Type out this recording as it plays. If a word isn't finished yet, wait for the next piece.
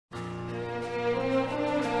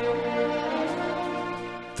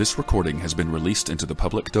This recording has been released into the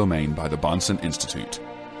public domain by the Bahnsen Institute,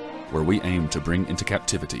 where we aim to bring into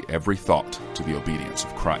captivity every thought to the obedience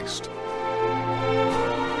of Christ.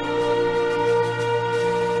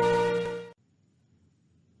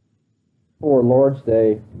 For Lord's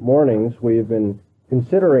Day mornings, we've been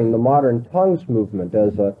considering the modern tongues movement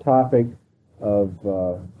as a topic of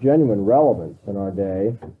genuine relevance in our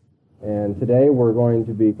day. And today we're going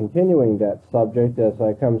to be continuing that subject as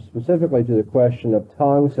I come specifically to the question of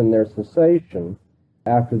tongues and their cessation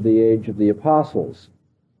after the age of the apostles.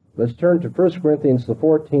 Let's turn to 1 Corinthians, the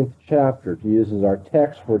 14th chapter, to use as our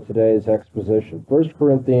text for today's exposition. 1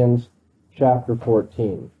 Corinthians chapter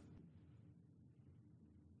 14.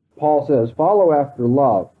 Paul says, "Follow after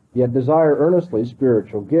love, yet desire earnestly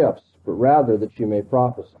spiritual gifts, but rather that you may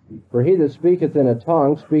prophesy. For he that speaketh in a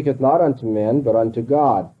tongue speaketh not unto men, but unto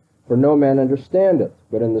God. For no man understandeth,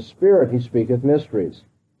 but in the Spirit he speaketh mysteries.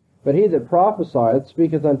 But he that prophesieth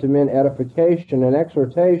speaketh unto men edification and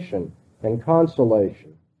exhortation and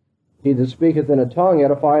consolation. He that speaketh in a tongue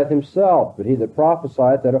edifieth himself, but he that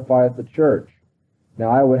prophesieth edifieth the church. Now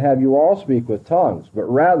I would have you all speak with tongues, but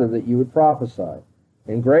rather that you would prophesy.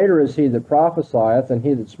 And greater is he that prophesieth than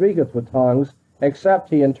he that speaketh with tongues, except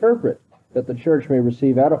he interpret, that the church may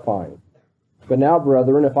receive edifying. But now,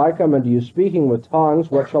 brethren, if I come unto you speaking with tongues,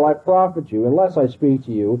 what shall I profit you, unless I speak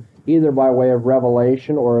to you, either by way of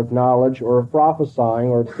revelation, or of knowledge, or of prophesying,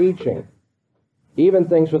 or of teaching? Even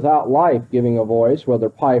things without life, giving a voice, whether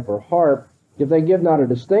pipe or harp, if they give not a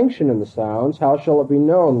distinction in the sounds, how shall it be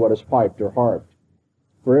known what is piped or harped?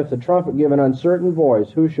 For if the trumpet give an uncertain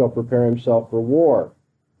voice, who shall prepare himself for war?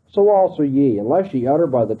 So also ye, unless ye utter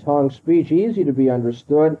by the tongue speech easy to be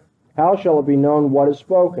understood, how shall it be known what is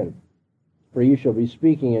spoken? For ye shall be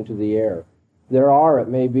speaking into the air. There are, it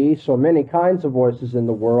may be, so many kinds of voices in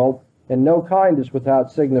the world, and no kind is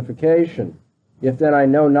without signification. If then I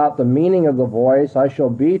know not the meaning of the voice, I shall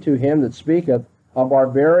be to him that speaketh a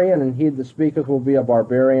barbarian, and he that speaketh will be a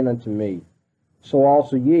barbarian unto me. So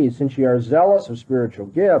also ye, since ye are zealous of spiritual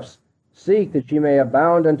gifts, seek that ye may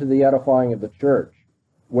abound unto the edifying of the church.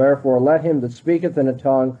 Wherefore let him that speaketh in a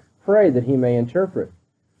tongue pray that he may interpret.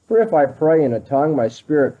 For if I pray in a tongue, my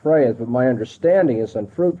spirit prayeth, but my understanding is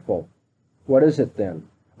unfruitful. What is it then?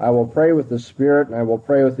 I will pray with the spirit, and I will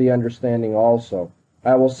pray with the understanding also.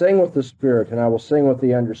 I will sing with the spirit, and I will sing with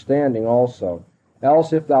the understanding also.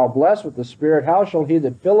 Else if thou bless with the spirit, how shall he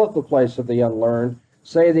that filleth the place of the unlearned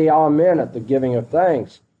say the Amen at the giving of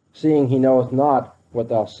thanks, seeing he knoweth not what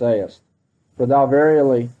thou sayest? For thou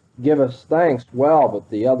verily givest thanks well, but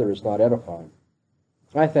the other is not edifying.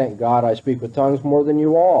 I thank God I speak with tongues more than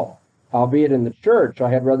you all. Howbeit in the church I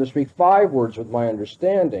had rather speak 5 words with my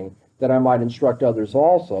understanding, that I might instruct others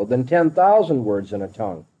also, than 10,000 words in a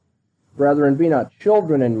tongue. Brethren, be not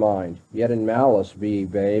children in mind, yet in malice be ye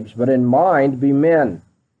babes, but in mind be men.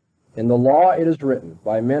 In the law it is written,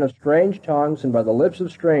 By men of strange tongues and by the lips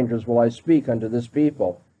of strangers will I speak unto this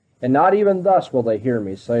people, and not even thus will they hear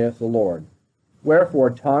me, saith the Lord. Wherefore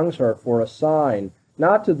tongues are for a sign,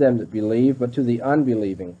 not to them that believe, but to the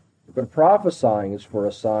unbelieving. But prophesying is for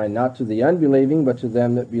a sign, not to the unbelieving, but to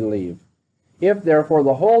them that believe. If therefore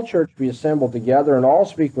the whole church be assembled together, and all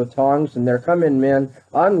speak with tongues, and there come in men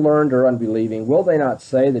unlearned or unbelieving, will they not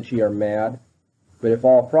say that ye are mad? But if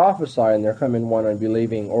all prophesy, and there come in one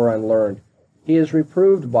unbelieving or unlearned, he is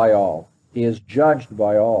reproved by all, he is judged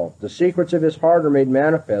by all. The secrets of his heart are made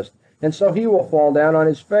manifest, and so he will fall down on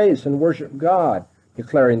his face and worship God,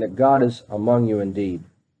 declaring that God is among you indeed.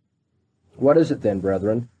 What is it then,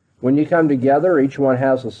 brethren? When you come together, each one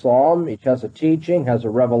has a psalm, each has a teaching, has a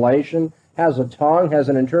revelation, has a tongue, has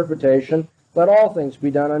an interpretation. Let all things be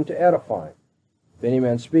done unto edifying. If any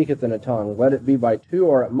man speaketh in a tongue, let it be by 2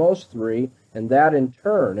 or at most 3, and that in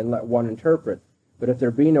turn, and let one interpret. But if there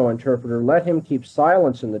be no interpreter, let him keep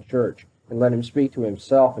silence in the church, and let him speak to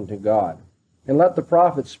himself and to God. And let the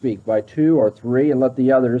prophets speak by 2 or 3, and let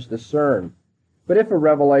the others discern. But if a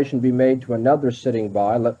revelation be made to another sitting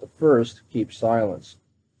by, let the first keep silence.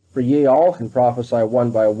 For ye all can prophesy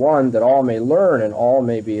one by one, that all may learn, and all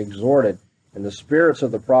may be exhorted. And the spirits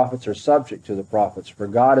of the prophets are subject to the prophets. For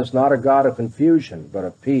God is not a God of confusion, but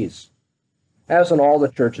of peace. As in all the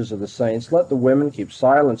churches of the saints, let the women keep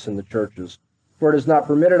silence in the churches. For it is not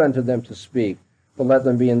permitted unto them to speak, but let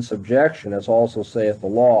them be in subjection, as also saith the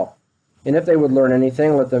law. And if they would learn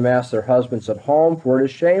anything, let them ask their husbands at home, for it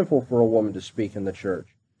is shameful for a woman to speak in the church.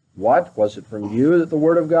 What? Was it from you that the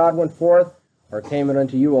word of God went forth, or came it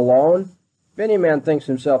unto you alone? If any man thinks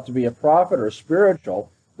himself to be a prophet or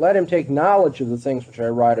spiritual, let him take knowledge of the things which I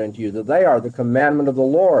write unto you, that they are the commandment of the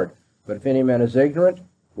Lord. But if any man is ignorant,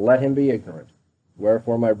 let him be ignorant.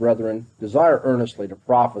 Wherefore, my brethren, desire earnestly to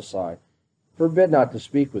prophesy. Forbid not to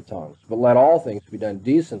speak with tongues, but let all things be done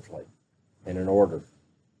decently and in order.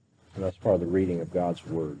 And that's part of the reading of God's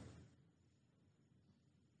Word.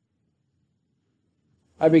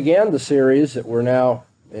 I began the series that we're now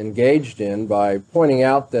engaged in by pointing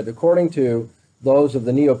out that according to those of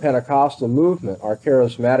the Neo-Pentecostal movement, our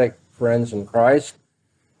charismatic friends in Christ,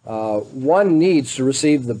 one needs to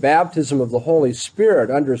receive the baptism of the Holy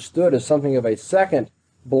Spirit, understood as something of a second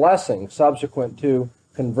blessing subsequent to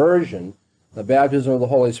conversion. The baptism of the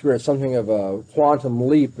Holy Spirit, something of a quantum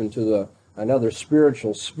leap into another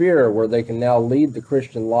spiritual sphere where they can now lead the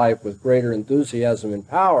Christian life with greater enthusiasm and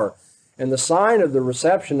power. And the sign of the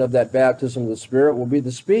reception of that baptism of the Spirit will be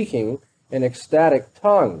the speaking in ecstatic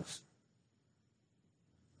tongues.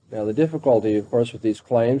 Now, the difficulty, of course, with these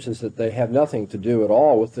claims is that they have nothing to do at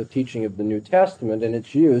all with the teaching of the New Testament and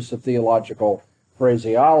its use of theological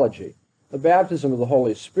phraseology. The baptism of the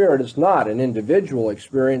Holy Spirit is not an individual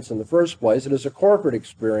experience in the first place. It is a corporate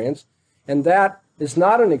experience, and that is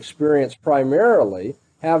not an experience primarily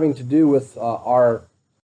having to do with our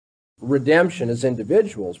redemption as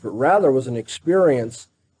individuals, but rather was an experience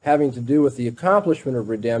having to do with the accomplishment of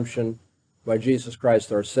redemption by Jesus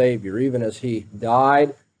Christ our Savior, even as he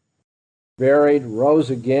died, buried, rose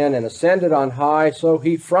again, and ascended on high, so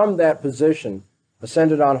he from that position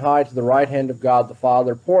ascended on high to the right hand of God the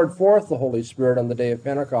Father, poured forth the Holy Spirit on the day of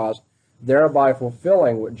Pentecost, thereby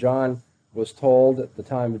fulfilling what John was told at the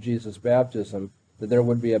time of Jesus' baptism, that there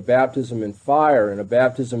would be a baptism in fire and a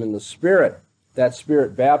baptism in the Spirit. That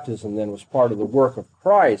Spirit baptism then was part of the work of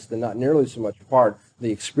Christ and not nearly so much part of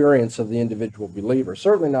the experience of the individual believer.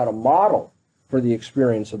 Certainly not a model for the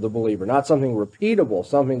experience of the believer, not something repeatable,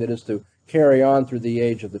 something that is to carry on through the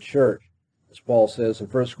age of the church. As Paul says in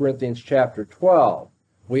 1 Corinthians chapter 12,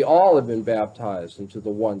 we all have been baptized into the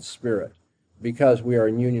one Spirit because we are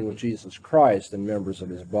in union with Jesus Christ and members of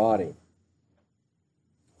his body.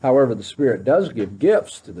 However, the Spirit does give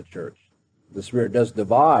gifts to the church. The Spirit does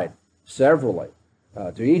divide severally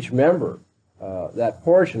to each member that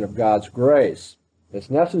portion of God's grace that's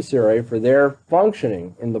necessary for their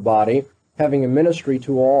functioning in the body, having a ministry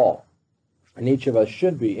to all. And each of us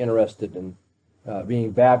should be interested in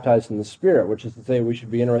being baptized in the Spirit, which is to say we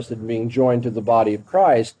should be interested in being joined to the body of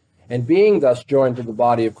Christ. And being thus joined to the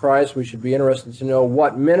body of Christ, we should be interested to know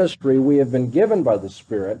what ministry we have been given by the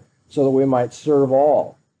Spirit so that we might serve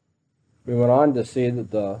all. We went on to see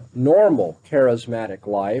that the normal charismatic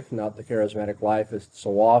life, not the charismatic life as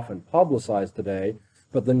so often publicized today,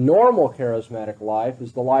 but the normal charismatic life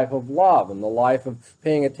is the life of love and the life of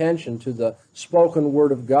paying attention to the spoken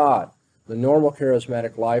word of God. The normal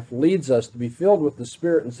charismatic life leads us to be filled with the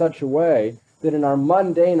Spirit in such a way that in our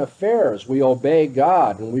mundane affairs we obey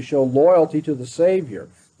God and we show loyalty to the Savior.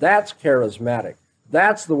 That's charismatic.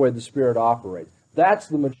 That's the way the Spirit operates. That's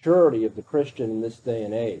the maturity of the Christian in this day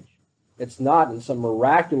and age. It's not in some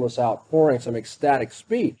miraculous outpouring, some ecstatic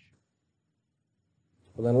speech.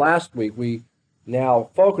 Well, then last week we now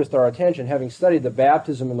focused our attention, having studied the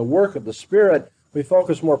baptism and the work of the Spirit, we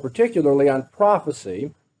focused more particularly on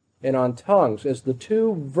prophecy and on tongues as the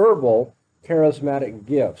two verbal charismatic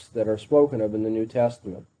gifts that are spoken of in the New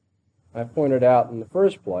Testament. I pointed out in the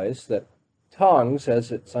first place that tongues,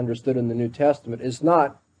 as it's understood in the New Testament, is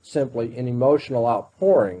not simply an emotional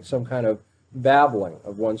outpouring, some kind of babbling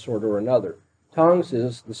of one sort or another. Tongues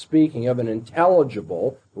is the speaking of an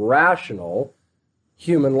intelligible, rational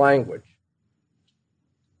human language.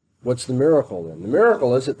 What's the miracle then? The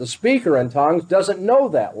miracle is that the speaker in tongues doesn't know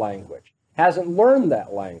that language, hasn't learned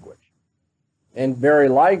that language, and very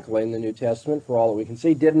likely in the New Testament, for all that we can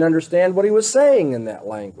see, didn't understand what he was saying in that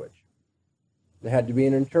language. There had to be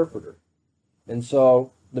an interpreter. And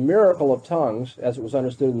so the miracle of tongues, as it was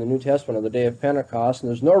understood in the New Testament on the day of Pentecost, and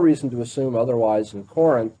there's no reason to assume otherwise in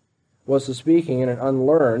Corinth, was the speaking in an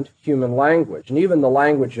unlearned human language. And even the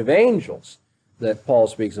language of angels that Paul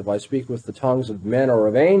speaks of, I speak with the tongues of men or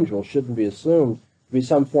of angels, shouldn't be assumed to be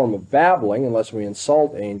some form of babbling, unless we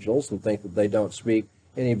insult angels and think that they don't speak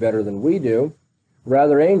any better than we do.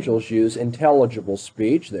 Rather, angels use intelligible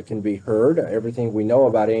speech that can be heard. Everything we know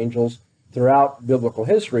about angels throughout biblical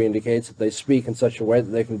history indicates that they speak in such a way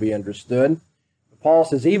that they can be understood. Paul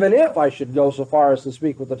says, even if I should go so far as to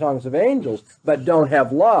speak with the tongues of angels, but don't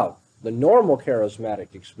have love, the normal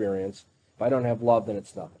charismatic experience, if I don't have love, then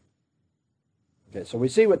it's nothing. Okay, so we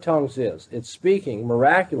see what tongues is. It's speaking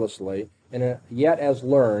miraculously in a yet as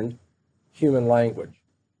learned human language.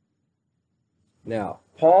 Now,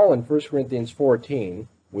 Paul in 1 Corinthians 14,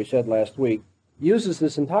 we said last week, uses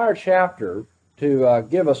this entire chapter to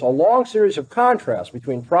give us a long series of contrasts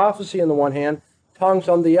between prophecy on the one hand, tongues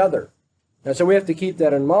on the other. And so we have to keep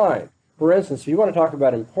that in mind. For instance, if you want to talk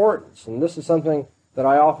about importance, and this is something that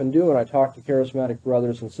I often do when I talk to charismatic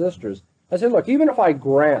brothers and sisters, I say, look, even if I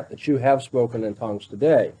grant that you have spoken in tongues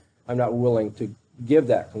today, I'm not willing to give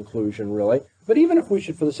that conclusion, really. But even if we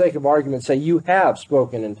should, for the sake of argument, say you have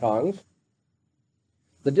spoken in tongues,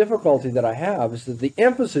 the difficulty that I have is that the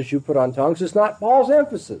emphasis you put on tongues is not Paul's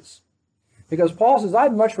emphasis. Because Paul says,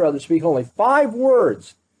 I'd much rather speak only 5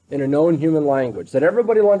 words in a known human language that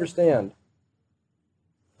everybody will understand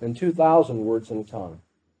than 2,000 words in a tongue.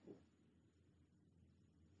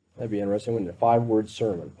 That'd be interesting, wouldn't it? A 5-word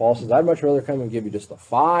sermon. Paul says, I'd much rather come and give you just a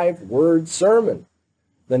 5-word sermon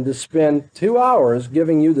than to spend 2 hours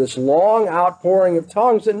giving you this long outpouring of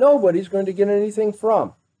tongues that nobody's going to get anything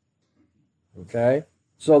from. Okay?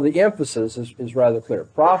 So the emphasis is rather clear.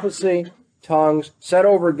 Prophecy, tongues, set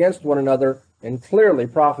over against one another, and clearly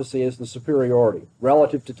prophecy is the superiority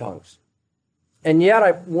relative to tongues. And yet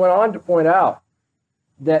I went on to point out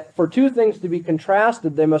that for 2 things to be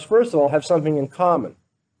contrasted, they must first of all have something in common.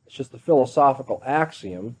 It's just a philosophical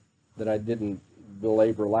axiom that I didn't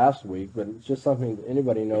belabor last week, but it's just something that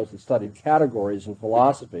anybody knows that studied categories in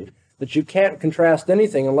philosophy, that you can't contrast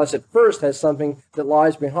anything unless it first has something that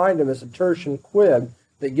lies behind them as a tertium quid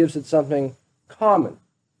that gives it something common.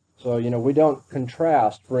 So, we don't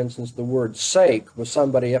contrast, for instance, the word sake with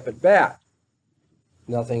somebody up at bat.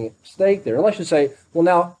 Nothing at stake there. Unless you say, well,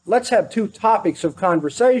 now, let's have 2 topics of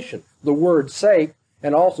conversation, the word sake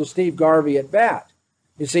and also Steve Garvey at bat.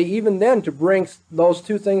 You see, even then, to bring those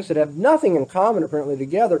 2 things that have nothing in common apparently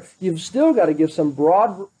together, you've still got to give some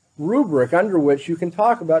broad rubric under which you can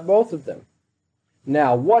talk about both of them.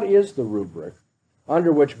 Now, what is the rubric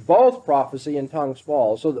under which both prophecy and tongues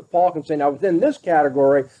fall, so that Paul can say, now within this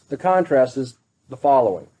category, the contrast is the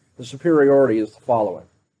following. The superiority is the following.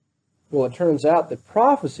 Well, it turns out that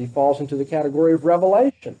prophecy falls into the category of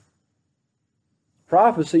revelation.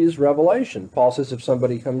 Prophecy is revelation. Paul says if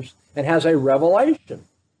somebody comes and has a revelation,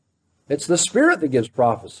 it's the Spirit that gives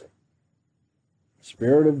prophecy. The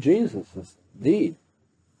Spirit of Jesus is indeed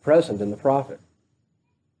present in the prophet.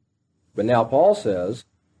 But now Paul says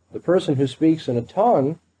the person who speaks in a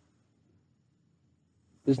tongue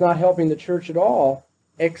is not helping the church at all,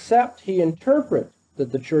 except he interpret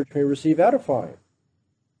that the church may receive edifying.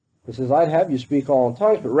 He says, I'd have you speak all in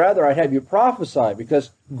tongues, but rather I'd have you prophesy,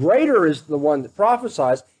 because greater is the one that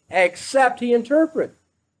prophesies, except he interpret.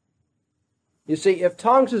 You see, if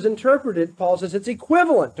tongues is interpreted, Paul says it's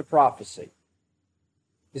equivalent to prophecy.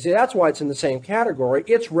 You see, that's why it's in the same category.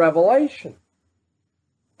 It's revelation.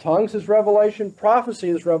 Tongues is revelation, prophecy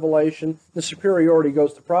is revelation. The superiority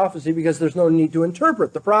goes to prophecy because there's no need to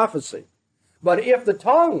interpret the prophecy. But if the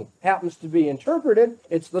tongue happens to be interpreted,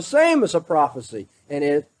 it's the same as a prophecy, and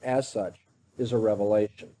it, as such, is a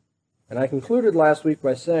revelation. And I concluded last week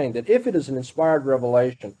by saying that if it is an inspired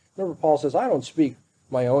revelation, remember Paul says, I don't speak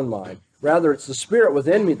my own mind. Rather, it's the Spirit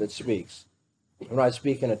within me that speaks when I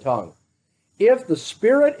speak in a tongue. If the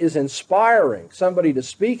Spirit is inspiring somebody to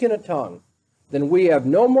speak in a tongue, then we have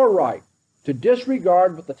no more right to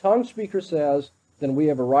disregard what the tongue speaker says than we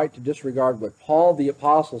have a right to disregard what Paul the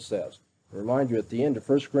Apostle says. I remind you at the end of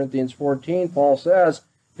 1 Corinthians 14, Paul says,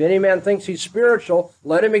 if any man thinks he's spiritual,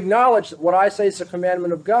 let him acknowledge that what I say is a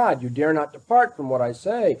commandment of God. You dare not depart from what I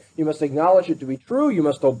say. You must acknowledge it to be true. You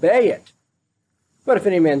must obey it. But if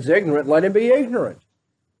any man's ignorant, let him be ignorant.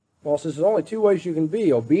 Paul says there's only 2 ways you can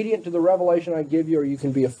be, obedient to the revelation I give you, or you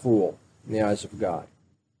can be a fool in the eyes of God.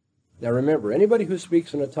 Now remember, anybody who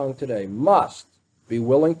speaks in a tongue today must be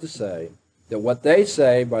willing to say that what they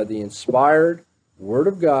say by the inspired Word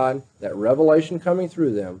of God, that revelation coming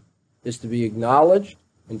through them, is to be acknowledged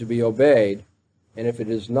and to be obeyed, and if it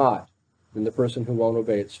is not, then the person who won't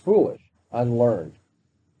obey it's foolish, unlearned,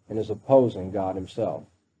 and is opposing God himself.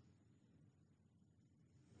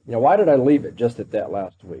 Now, why did I leave it just at that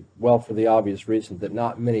last week? Well, for the obvious reason that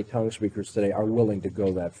not many tongue speakers today are willing to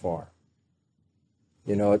go that far.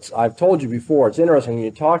 I've told you before, it's interesting when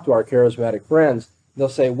you talk to our charismatic friends, they'll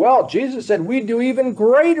say, well, Jesus said we do even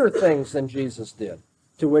greater things than Jesus did.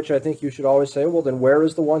 To which I think you should always say, well, then where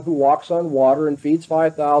is the one who walks on water and feeds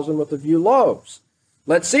 5,000 with a few loaves?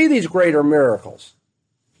 Let's see these greater miracles.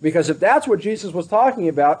 Because if that's what Jesus was talking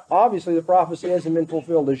about, obviously the prophecy hasn't been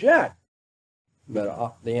fulfilled as yet.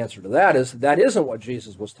 But the answer to that is that isn't what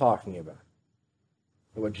Jesus was talking about.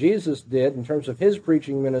 And what Jesus did in terms of his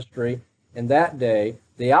preaching ministry in that day,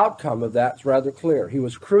 the outcome of that is rather clear. He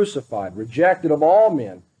was crucified, rejected of all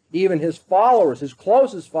men. Even his followers, his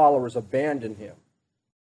closest followers, abandoned him.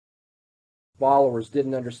 Followers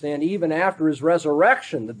didn't understand, even after his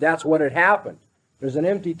resurrection, that that's what had happened. There's an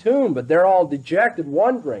empty tomb, but they're all dejected,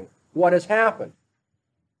 wondering what has happened.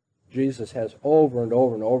 Jesus has over and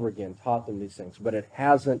over and over again taught them these things, but it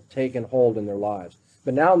hasn't taken hold in their lives.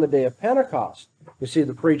 But now in the day of Pentecost, you see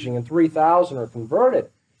the preaching, and 3,000 are converted,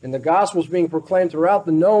 and the gospel is being proclaimed throughout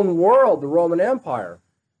the known world, the Roman Empire.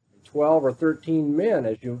 12 or 13 men,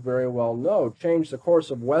 as you very well know, changed the course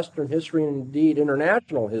of Western history and indeed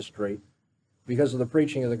international history because of the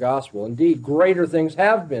preaching of the gospel. Indeed, greater things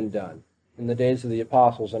have been done in the days of the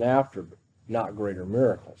apostles and after, but not greater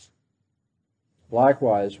miracles.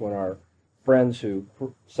 Likewise, when our friends who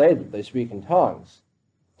say that they speak in tongues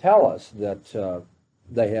tell us that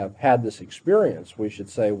they have had this experience, we should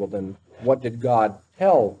say, well then, what did God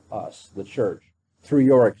tell us, the church, through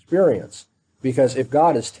your experience? Because if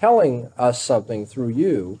God is telling us something through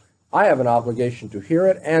you, I have an obligation to hear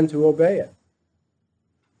it and to obey it.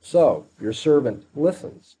 So, your servant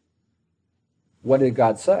listens. What did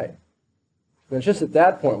God say? And it's just at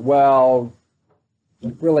that point, well,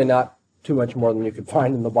 really not too much more than you could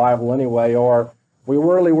find in the Bible anyway, or we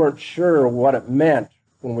really weren't sure what it meant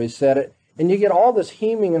when we said it. And you get all this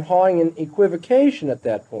hemming and hawing and equivocation at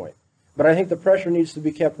that point. But I think the pressure needs to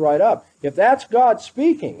be kept right up. If that's God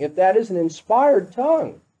speaking, if that is an inspired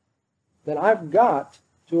tongue, then I've got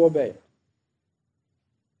to obey it.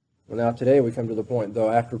 Well, now today we come to the point,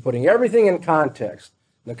 though, after putting everything in context,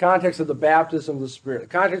 in the context of the baptism of the Spirit, the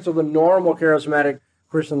context of the normal charismatic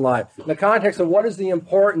Christian life, in the context of what is the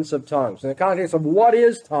importance of tongues, in the context of what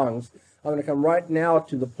is tongues, I'm going to come right now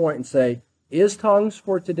to the point and say, is tongues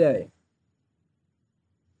for today?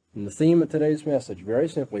 And the theme of today's message, very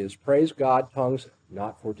simply, is praise God, tongues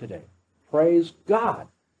not for today. Praise God.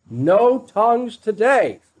 No tongues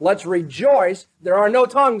today. Let's rejoice there are no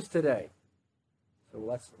tongues today. So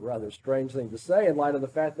that's a rather strange thing to say in light of the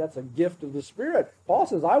fact that's a gift of the Spirit. Paul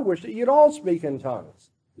says, I wish that you'd all speak in tongues.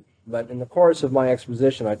 But in the course of my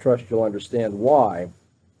exposition, I trust you'll understand why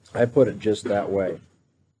I put it just that way.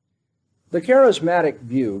 The charismatic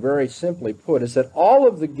view, very simply put, is that all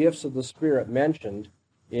of the gifts of the Spirit mentioned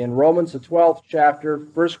in Romans, the 12th chapter,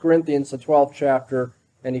 1 Corinthians, the 12th chapter,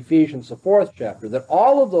 and Ephesians, the 4th chapter, that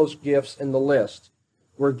all of those gifts in the list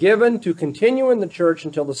were given to continue in the church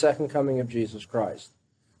until the second coming of Jesus Christ.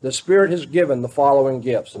 The Spirit has given the following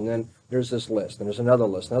gifts, and then there's this list, and there's another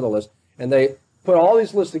list, and they put all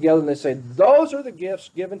these lists together, and they say, those are the gifts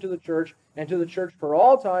given to the church, and to the church for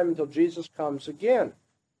all time until Jesus comes again.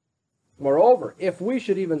 Moreover, if we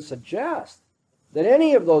should even suggest that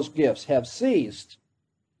any of those gifts have ceased,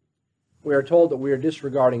 we are told that we are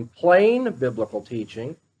disregarding plain biblical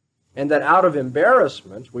teaching, and that out of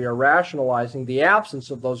embarrassment, we are rationalizing the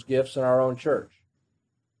absence of those gifts in our own church.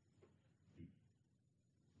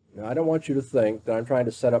 Now, I don't want you to think that I'm trying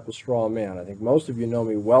to set up a straw man. I think most of you know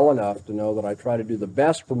me well enough to know that I try to do the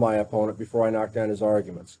best for my opponent before I knock down his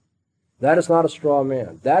arguments. That is not a straw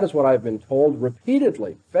man. That is what I've been told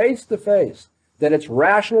repeatedly, face to face, that it's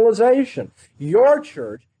rationalization. Your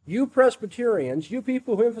church, you Presbyterians, you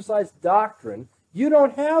people who emphasize doctrine, you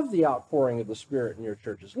don't have the outpouring of the Spirit in your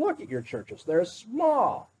churches. Look at your churches. They're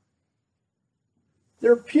small.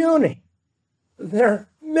 They're puny. They're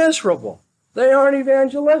miserable. They aren't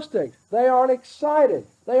evangelistic. They aren't excited.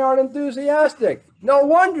 They aren't enthusiastic. No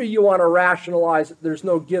wonder you want to rationalize that there's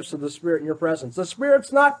no gifts of the Spirit in your presence. The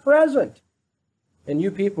Spirit's not present. And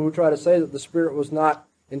you people who try to say that the Spirit was not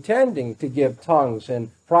intending to give tongues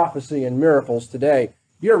and prophecy and miracles today,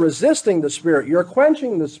 you're resisting the Spirit. You're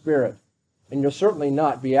quenching the Spirit. And you'll certainly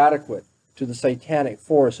not be adequate to the satanic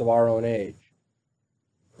force of our own age.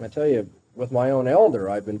 I tell you, with my own elder,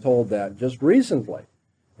 I've been told that just recently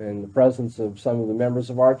in the presence of some of the members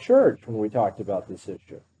of our church when we talked about this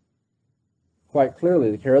issue. Quite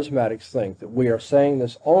clearly, the charismatics think that we are saying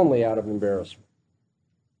this only out of embarrassment.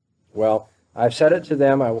 Well, I've said it to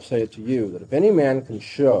them, I will say it to you, that if any man can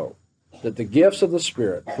show that the gifts of the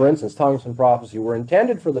Spirit, for instance, tongues and prophecy, were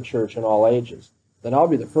intended for the church in all ages, then I'll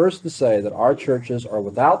be the first to say that our churches are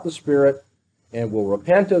without the Spirit and will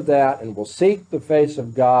repent of that and will seek the face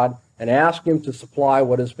of God and ask Him to supply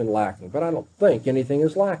what has been lacking. But I don't think anything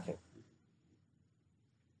is lacking.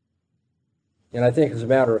 And I think, as a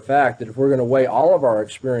matter of fact, that if we're going to weigh all of our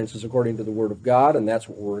experiences according to the Word of God, and that's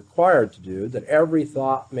what we're required to do, that every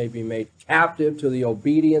thought may be made captive to the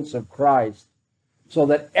obedience of Christ, so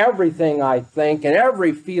that everything I think and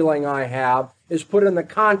every feeling I have is put in the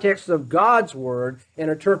context of God's Word and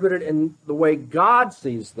interpreted in the way God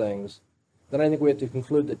sees things, then I think we have to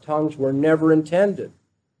conclude that tongues were never intended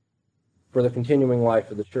for the continuing life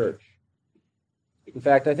of the church. In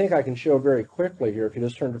fact, I think I can show very quickly here, if you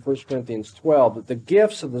just turn to 1 Corinthians 12, that the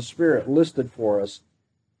gifts of the Spirit listed for us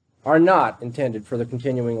are not intended for the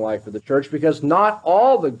continuing life of the church, because not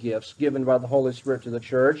all the gifts given by the Holy Spirit to the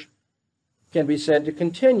church can be said to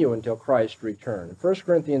continue until Christ return. In 1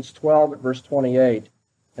 Corinthians 12, verse 28,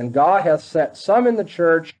 and God hath set some in the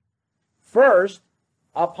church, first,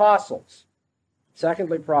 apostles,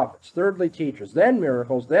 secondly, prophets, thirdly, teachers, then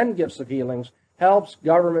miracles, then gifts of healings, helps,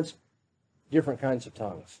 governments, different kinds of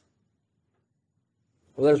tongues.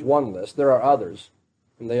 Well, there's one list. There are others,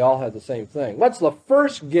 and they all have the same thing. What's the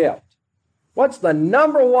first gift? What's the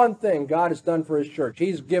number one thing God has done for his church?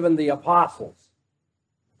 He's given the apostles.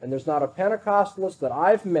 And there's not a Pentecostalist that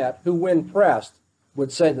I've met who, when pressed,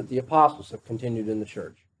 would say that the apostles have continued in the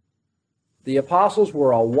church. The apostles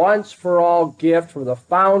were a once-for-all gift for the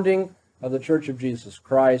founding of the Church of Jesus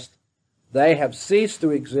Christ. They have ceased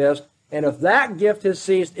to exist, and if that gift has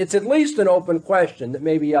ceased, it's at least an open question that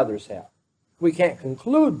maybe others have. We can't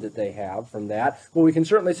conclude that they have from that, but we can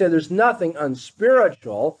certainly say there's nothing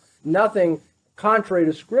unspiritual, nothing contrary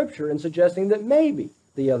to Scripture in suggesting that maybe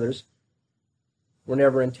the others were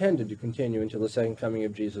never intended to continue until the second coming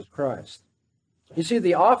of Jesus Christ. You see,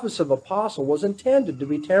 the office of apostle was intended to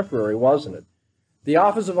be temporary, wasn't it? The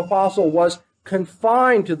office of apostle was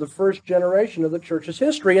confined to the first generation of the church's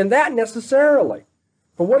history, and that necessarily.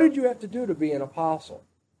 But what did you have to do to be an apostle?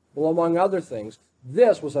 Well, among other things,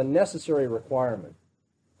 this was a necessary requirement,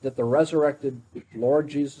 that the resurrected Lord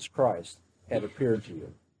Jesus Christ had appeared to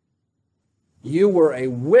you. You were a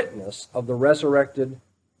witness of the resurrected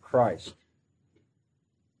Christ.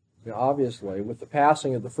 Now, obviously, with the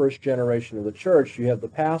passing of the first generation of the church, you have the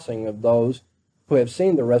passing of those who have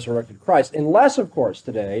seen the resurrected Christ. Unless, of course,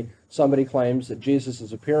 today, somebody claims that Jesus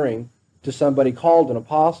is appearing to somebody called an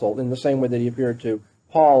apostle in the same way that he appeared to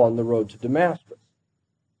Paul on the road to Damascus.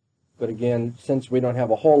 But again, since we don't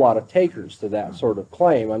have a whole lot of takers to that sort of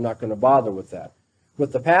claim, I'm not going to bother with that.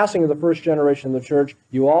 With the passing of the first generation of the church,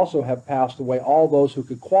 you also have passed away all those who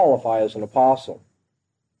could qualify as an apostle.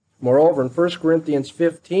 Moreover, in 1 Corinthians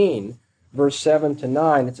 15, verse 7 to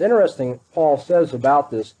 9, it's interesting what Paul says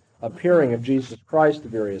about this appearing of Jesus Christ to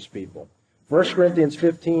various people. 1 Corinthians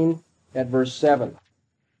 15 at verse 7.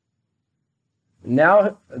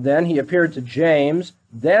 Now then he appeared to James,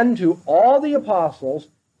 then to all the apostles,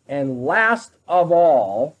 and last of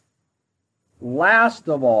all,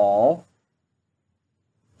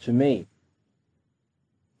 to me,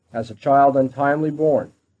 as a child untimely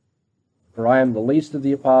born. For I am the least of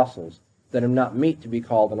the apostles, that am not meet to be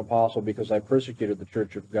called an apostle, because I persecuted the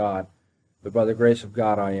church of God. But by the grace of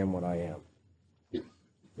God I am what I am. You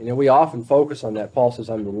know, we often focus on that. Paul says,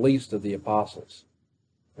 I'm the least of the apostles.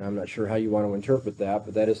 And I'm not sure how you want to interpret that,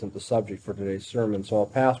 but that isn't the subject for today's sermon, so I'll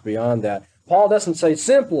pass beyond that. Paul doesn't say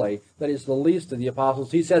simply that he's the least of the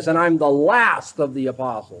apostles. He says, and I'm the last of the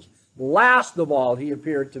apostles. Last of all, he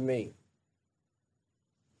appeared to me.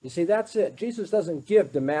 You see, that's it. Jesus doesn't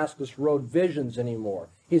give Damascus Road visions anymore.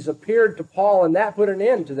 He's appeared to Paul, and that put an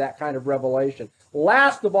end to that kind of revelation.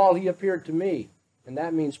 Last of all, he appeared to me. And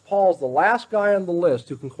that means Paul's the last guy on the list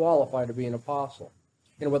who can qualify to be an apostle.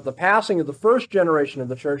 And with the passing of the first generation of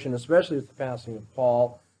the church, and especially with the passing of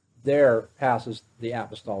Paul, there passes the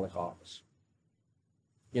apostolic office.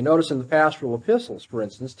 You notice in the pastoral epistles, for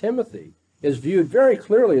instance, Timothy is viewed very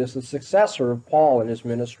clearly as the successor of Paul in his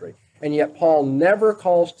ministry. And yet Paul never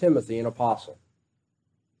calls Timothy an apostle.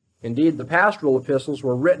 Indeed, the pastoral epistles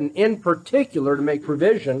were written in particular to make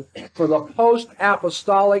provision for the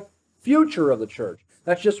post-apostolic future of the church.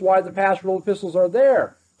 That's just why the pastoral epistles are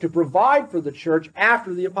there, to provide for the church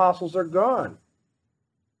after the apostles are gone.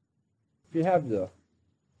 If you have your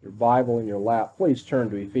Bible in your lap, please turn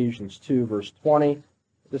to Ephesians 2, verse 20.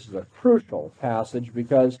 This is a crucial passage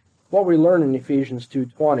because what we learn in Ephesians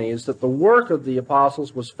 2:20 is that the work of the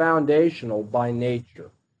apostles was foundational by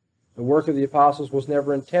nature. The work of the apostles was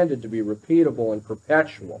never intended to be repeatable and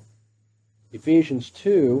perpetual. Ephesians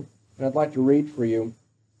 2, and I'd like to read for you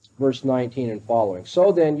verse 19 and following.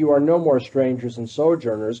 So then you are no more strangers and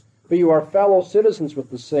sojourners, but you are fellow citizens with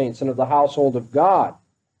the saints and of the household of God.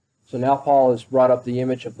 So now Paul has brought up the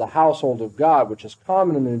image of the household of God, which is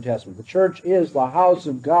common in the New Testament. The church is the house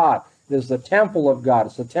of God. It is the temple of God.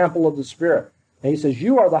 It's the temple of the Spirit. And he says,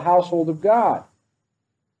 you are the household of God.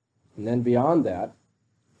 And then beyond that,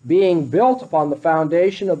 being built upon the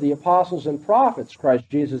foundation of the apostles and prophets, Christ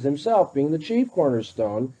Jesus himself being the chief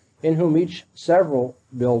cornerstone, in whom each several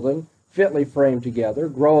building, fitly framed together,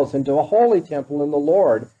 groweth into a holy temple in the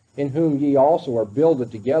Lord, in whom ye also are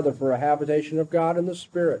builded together for a habitation of God in the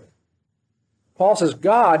Spirit. Paul says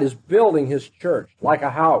God is building his church like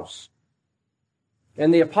a house.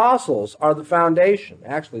 And the apostles are the foundation.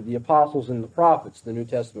 Actually, the apostles and the prophets, the New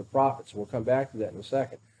Testament prophets. We'll come back to that in a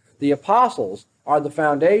second. The apostles are the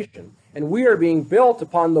foundation, and we are being built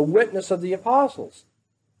upon the witness of the apostles.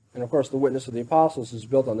 And of course, the witness of the apostles is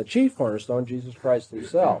built on the chief cornerstone, Jesus Christ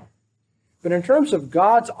himself. But in terms of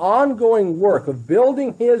God's ongoing work of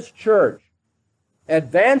building his church,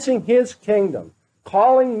 advancing his kingdom,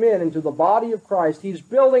 calling men into the body of Christ, he's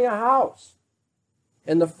building a house.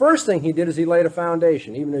 And the first thing he did is he laid a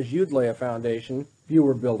foundation. Even as you'd lay a foundation if you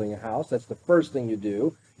were building a house, that's the first thing you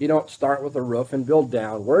do. You don't start with a roof and build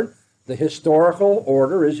downward. The historical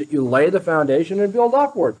order is that you lay the foundation and build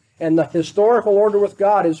upward. And the historical order with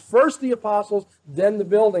God is first the apostles, then the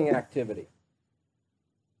building activity.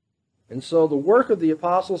 And so the work of the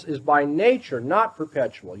apostles is by nature not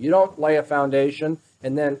perpetual. You don't lay a foundation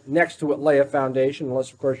and then next to it lay a foundation,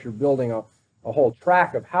 unless, of course, you're building a whole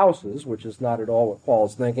tract of houses, which is not at all what Paul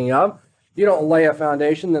is thinking of. You don't lay a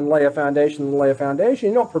foundation, then lay a foundation, then lay a foundation.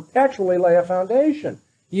 You don't perpetually lay a foundation.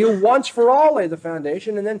 You once for all lay the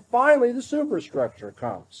foundation, and then finally the superstructure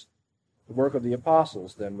comes. The work of the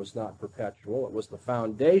apostles, then, was not perpetual. It was the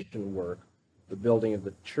foundation work, the building of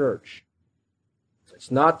the church. It's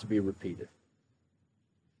not to be repeated.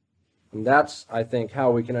 And that's, I think,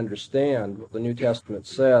 how we can understand what the New Testament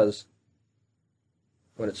says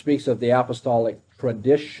when it speaks of the apostolic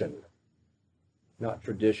tradition. Not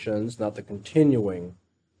traditions, not the continuing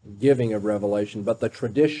giving of revelation, but the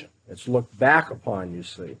tradition. It's looked back upon, you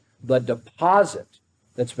see. The deposit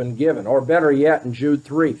that's been given, or better yet, in Jude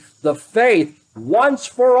 3, the faith once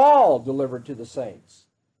for all delivered to the saints.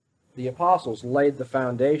 The apostles laid the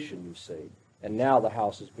foundation, you see, and now the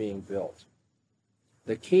house is being built.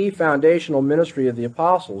 The key foundational ministry of the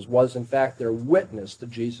apostles was, in fact, their witness to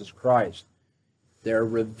Jesus Christ, their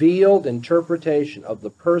revealed interpretation of the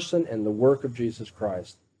person and the work of Jesus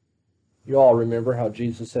Christ. You all remember how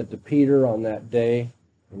Jesus said to Peter on that day,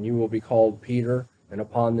 "And you will be called Peter, and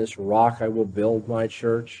upon this rock I will build my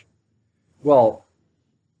church." Well,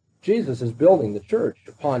 Jesus is building the church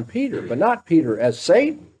upon Peter, but not Peter as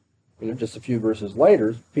Satan. Just a few verses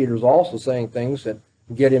later, Peter's also saying things that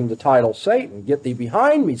get him the title Satan. "Get thee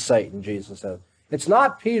behind me, Satan," Jesus says. It's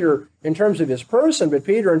not Peter in terms of his person, but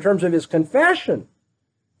Peter in terms of his confession,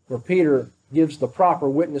 where Peter gives the proper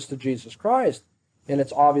witness to Jesus Christ. And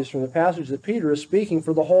it's obvious from the passage that Peter is speaking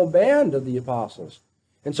for the whole band of the apostles.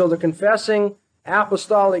 And so the confessing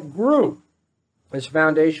apostolic group is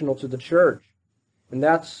foundational to the church. And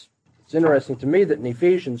it's interesting to me that in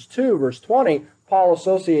Ephesians 2, verse 20, Paul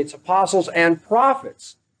associates apostles and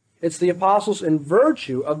prophets. It's the apostles in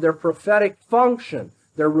virtue of their prophetic function,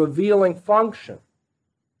 their revealing function.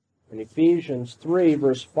 In Ephesians 3,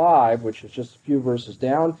 verse 5, which is just a few verses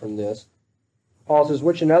down from this, Paul says,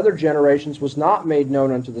 "Which in other generations was not made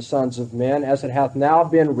known unto the sons of men, as it hath now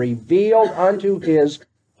been revealed unto his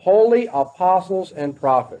holy apostles and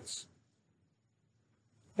prophets."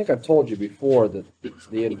 I think I've told you before that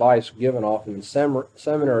the advice given often in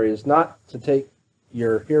seminary is not to take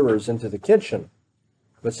your hearers into the kitchen,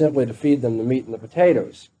 but simply to feed them the meat and the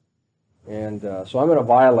potatoes. And so I'm going to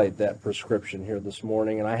violate that prescription here this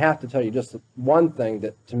morning, and I have to tell you just one thing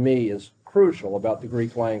that to me is crucial about the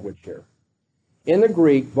Greek language here. In the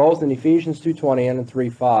Greek, both in Ephesians 2:20 and in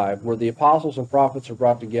 3:5, where the apostles and prophets are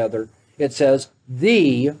brought together, it says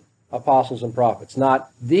the apostles and prophets,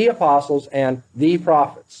 not the apostles and the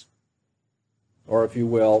prophets. Or if you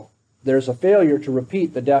will, there's a failure to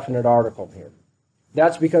repeat the definite article here.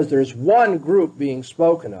 That's because there's one group being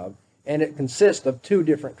spoken of, and it consists of two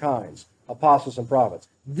different kinds, apostles and prophets.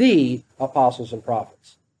 The apostles and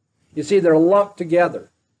prophets. You see, they're lumped together.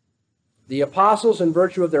 The apostles, in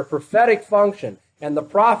virtue of their prophetic function, and the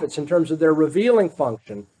prophets, in terms of their revealing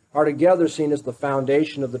function, are together seen as the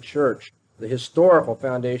foundation of the church, the historical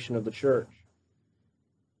foundation of the church.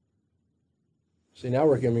 See, now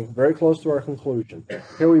we're getting very close to our conclusion.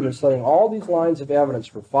 Here we've been studying all these lines of evidence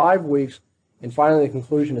for 5 weeks, and finally the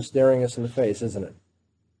conclusion is staring us in the face, isn't it?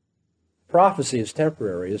 Prophecy is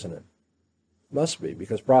temporary, isn't it? Must be,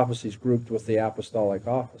 because prophecy is grouped with the apostolic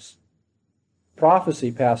office.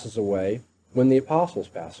 Prophecy passes away when the apostles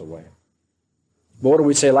pass away. But what did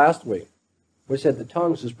we say last week? We said that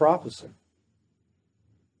tongues is prophecy.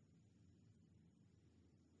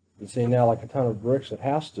 You see now, like a ton of bricks, it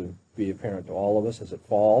has to be apparent to all of us as it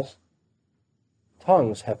falls.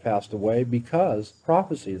 Tongues have passed away because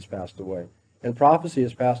prophecy has passed away. And prophecy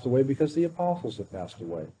has passed away because the apostles have passed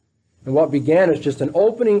away. And what began as just an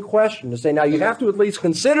opening question to say, now you have to at least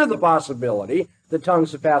consider the possibility that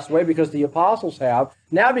tongues have passed away because the apostles have,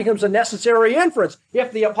 now becomes a necessary inference.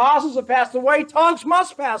 If the apostles have passed away, tongues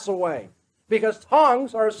must pass away, because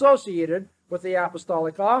tongues are associated with the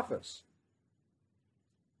apostolic office.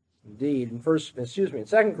 Indeed, in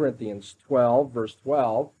 2 Corinthians 12, verse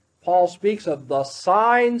 12, Paul speaks of the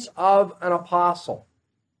signs of an apostle.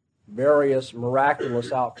 various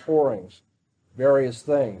miraculous outpourings, various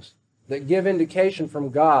things that give indication from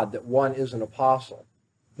God that one is an apostle.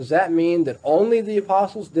 Does that mean that only the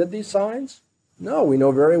apostles did these signs? No, we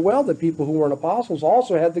know very well that people who weren't apostles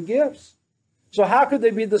also had the gifts. So how could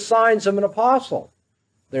they be the signs of an apostle?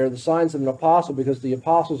 They're the signs of an apostle because the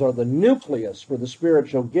apostles are the nucleus for the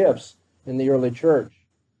spiritual gifts in the early church.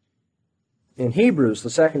 In Hebrews, the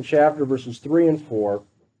 2nd chapter, verses 3 and 4,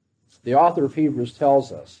 the author of Hebrews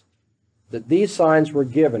tells us that these signs were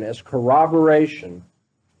given as corroboration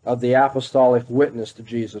of the apostolic witness to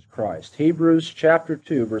Jesus Christ. Hebrews chapter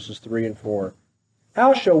 2, verses 3 and 4.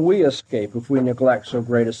 How shall we escape if we neglect so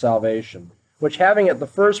great a salvation, which having at the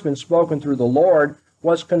first been spoken through the Lord,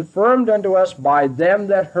 was confirmed unto us by them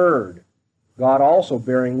that heard, God also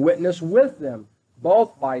bearing witness with them,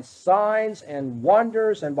 both by signs and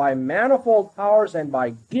wonders, and by manifold powers, and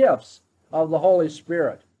by gifts of the Holy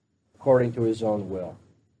Spirit, according to his own will.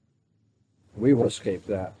 We will escape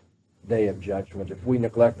that day of judgment if we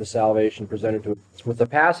neglect the salvation presented to us. With the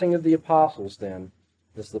passing of the apostles, then,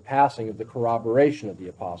 is the passing of the corroboration of the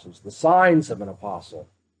apostles, the signs of an apostle,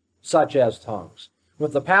 such as tongues.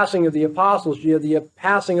 With the passing of the apostles, you have the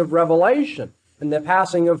passing of revelation, and the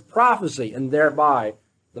passing of prophecy, and thereby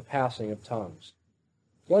the passing of tongues.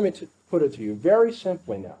 Let me put it to you very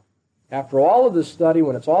simply now. After all of this study,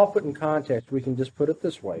 when it's all put in context, we can just put it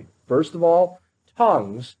this way. First of all,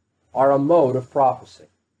 tongues are a mode of prophecy.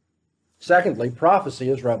 Secondly, prophecy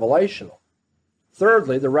is revelational.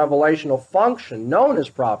 Thirdly, the revelational function known as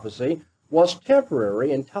prophecy was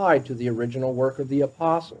temporary and tied to the original work of the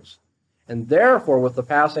apostles. And therefore, with the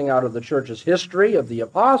passing out of the church's history of the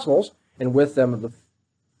apostles, and with them of the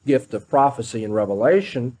gift of prophecy and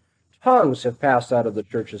revelation, tongues have passed out of the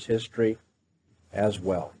church's history as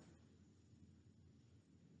well.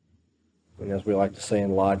 And as we like to say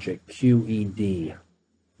in logic, QED.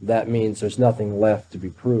 That means there's nothing left to be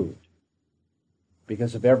proved.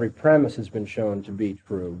 Because if every premise has been shown to be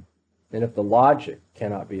true, and if the logic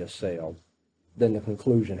cannot be assailed, then the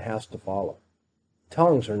conclusion has to follow.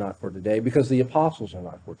 Tongues are not for today because the apostles are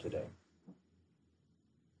not for today.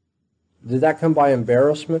 Did that come by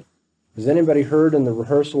embarrassment? Has anybody heard in the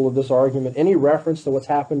rehearsal of this argument any reference to what's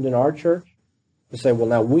happened in our church? To say, well,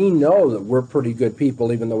 now we know that we're pretty good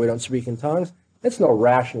people even though we don't speak in tongues. It's no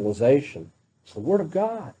rationalization. It's the Word of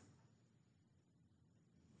God.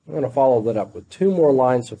 I'm going to follow that up with two more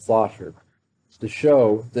lines of thought here to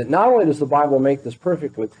show that not only does the Bible make this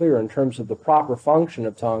perfectly clear in terms of the proper function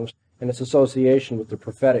of tongues and its association with the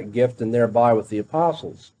prophetic gift and thereby with the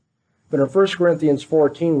apostles, but in 1 Corinthians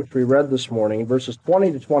 14, which we read this morning, verses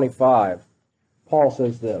 20 to 25, Paul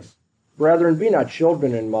says this, Brethren, be not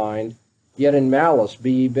children in mind, yet in malice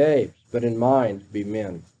be ye babes, but in mind be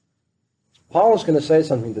men. Paul is going to say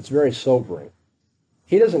something that's very sobering.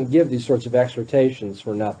 He doesn't give these sorts of exhortations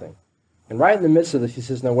for nothing. And right in the midst of this, he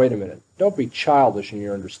says, now wait a minute. Don't be childish in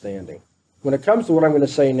your understanding. When it comes to what I'm going to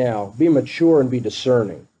say now, be mature and be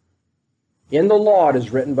discerning. In the law it is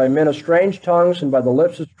written, by men of strange tongues and by the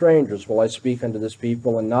lips of strangers will I speak unto this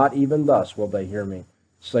people, and not even thus will they hear me,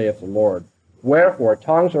 saith the Lord. Wherefore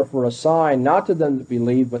tongues are for a sign, not to them that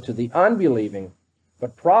believe, but to the unbelieving.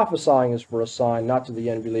 But prophesying is for a sign, not to the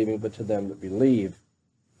unbelieving, but to them that believe.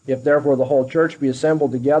 If therefore the whole church be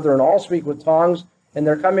assembled together, and all speak with tongues, and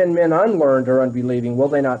there come in men unlearned or unbelieving, will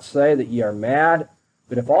they not say that ye are mad?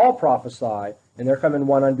 But if all prophesy, and there come in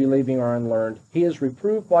one unbelieving or unlearned, he is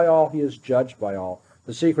reproved by all, he is judged by all.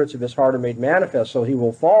 The secrets of his heart are made manifest, so he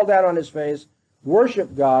will fall down on his face,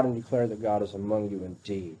 worship God, and declare that God is among you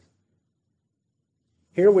indeed.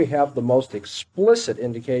 Here we have the most explicit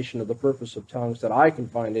indication of the purpose of tongues that I can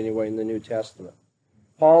find anyway in the New Testament.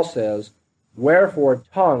 Paul says, wherefore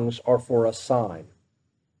tongues are for a sign.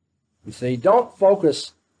 You see, don't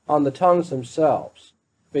focus on the tongues themselves,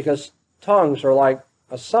 because tongues are like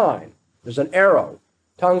a sign. There's an arrow.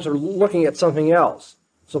 Tongues are looking at something else.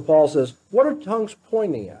 So Paul says, what are tongues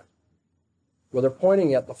pointing at? Well, they're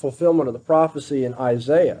pointing at the fulfillment of the prophecy in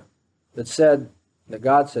Isaiah that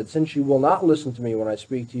God said, since you will not listen to me when I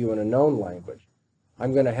speak to you in a known language,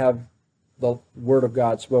 I'm going to have the word of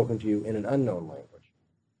God spoken to you in an unknown language.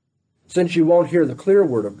 Since you won't hear the clear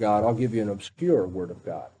word of God, I'll give you an obscure word of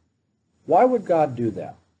God. Why would God do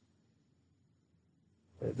that?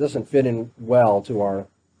 It doesn't fit in well to our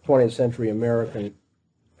 20th century American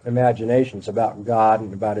imaginations about God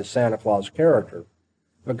and about his Santa Claus character.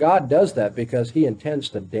 But God does that because he intends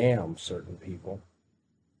to damn certain people.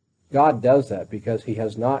 God does that because he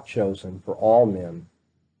has not chosen for all men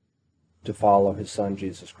to follow his Son,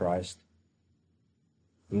 Jesus Christ.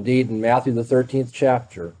 Indeed, in Matthew the 13th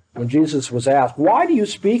chapter, when Jesus was asked, "Why do you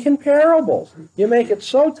speak in parables? You make it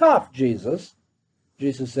so tough, Jesus."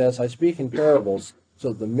 Jesus says, "I speak in parables so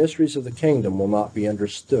that the mysteries of the kingdom will not be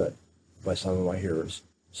understood by some of my hearers,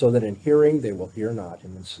 so that in hearing they will hear not,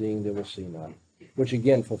 and in seeing they will see not." Which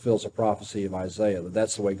again fulfills a prophecy of Isaiah, that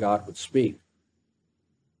that's the way God would speak.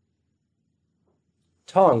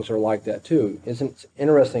 Tongues are like that too. Isn't it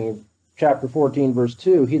interesting? Chapter 14, verse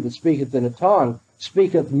 2, "He that speaketh in a tongue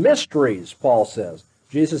speaketh mysteries," Paul says.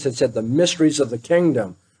 Jesus had said the mysteries of the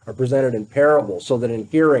kingdom are presented in parables, so that in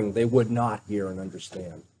hearing they would not hear and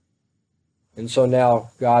understand. And so now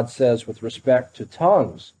God says with respect to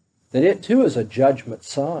tongues, that it too is a judgment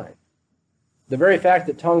sign. The very fact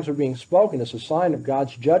that tongues are being spoken is a sign of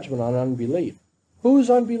God's judgment on unbelief. Whose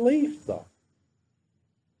unbelief, though?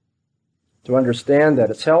 To understand that,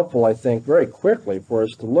 it's helpful, I think, very quickly for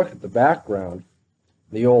us to look at the background,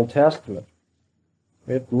 the Old Testament.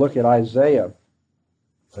 We have to look at Isaiah,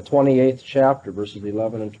 the 28th chapter, verses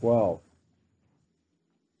 11 and 12.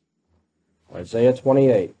 Isaiah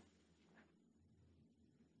 28.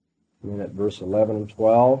 And at verse 11 and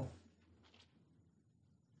 12.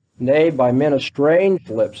 "Nay, by men of strange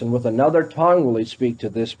lips, and with another tongue will he speak to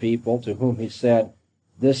this people, to whom he said,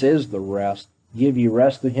 This is the rest. Give ye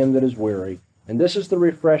rest to him that is weary. And this is the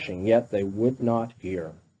refreshing, yet they would not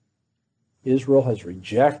hear." Israel has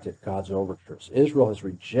rejected God's overtures. Israel has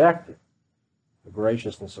rejected the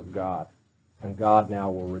graciousness of God, and God now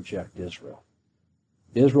will reject Israel.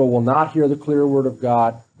 Israel will not hear the clear word of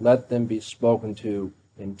God. Let them be spoken to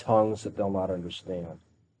in tongues that they'll not understand.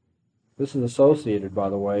 This is associated, by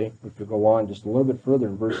the way, if you go on just a little bit further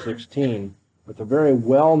in verse 16, with a very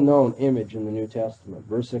well-known image in the New Testament.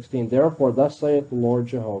 Verse 16, "Therefore thus saith the Lord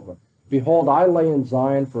Jehovah, Behold, I lay in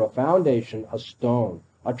Zion for a foundation a stone,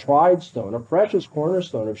 a tried stone, a precious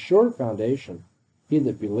cornerstone of sure foundation. He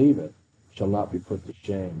that believeth shall not be put to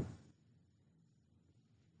shame."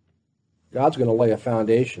 God's going to lay a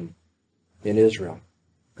foundation in Israel.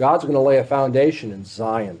 God's going to lay a foundation in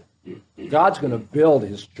Zion. God's going to build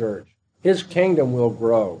his church. His kingdom will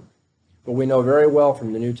grow. But we know very well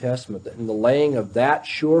from the New Testament that in the laying of that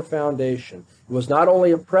sure foundation, it was not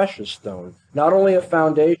only a precious stone, not only a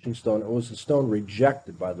foundation stone, it was a stone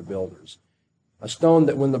rejected by the builders. A stone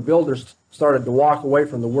that when the builders started to walk away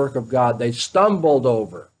from the work of God, they stumbled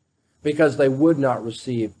over because they would not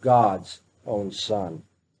receive God's own Son.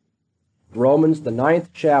 Romans, the 9th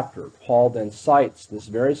chapter, Paul then cites this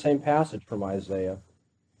very same passage from Isaiah.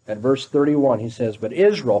 At verse 31, he says, "But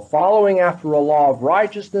Israel, following after a law of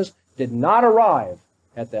righteousness, did not arrive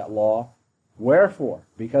at that law. Wherefore?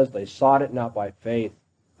 Because they sought it not by faith,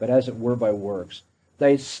 but as it were by works.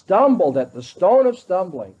 They stumbled at the stone of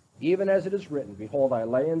stumbling, even as it is written, Behold, I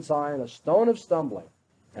lay in Zion a stone of stumbling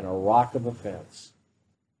and a rock of offense."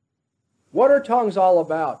 What are tongues all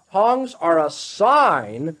about? Tongues are a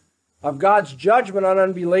sign of God's judgment on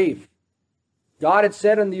unbelief. God had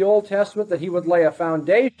said in the Old Testament that he would lay a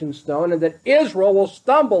foundation stone and that Israel will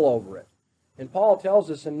stumble over it. And Paul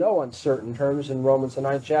tells us in no uncertain terms in Romans the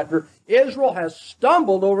 9th chapter, Israel has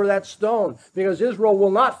stumbled over that stone because Israel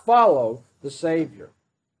will not follow the Savior.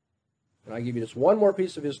 And I give you just one more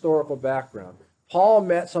piece of historical background. Paul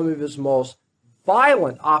met some of his most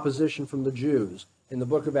violent opposition from the Jews in the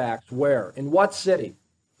book of Acts. Where? In what city?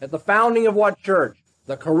 At the founding of what church?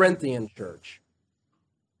 The Corinthian church.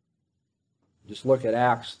 Just look at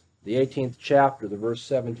Acts, the 18th chapter, the verse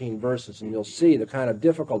 17 verses, and you'll see the kind of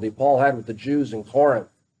difficulty Paul had with the Jews in Corinth,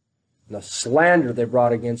 and the slander they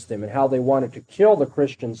brought against him, and how they wanted to kill the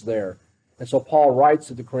Christians there. And so Paul writes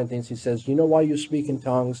to the Corinthians, he says, "You know why you speak in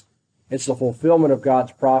tongues? It's the fulfillment of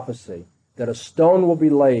God's prophecy, that a stone will be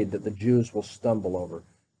laid that the Jews will stumble over."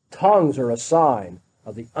 Tongues are a sign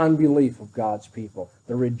of the unbelief of God's people,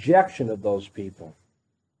 the rejection of those people.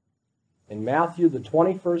 In Matthew, the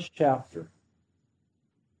 21st chapter,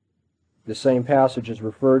 the same passage is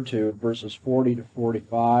referred to, verses 40 to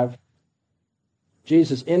 45.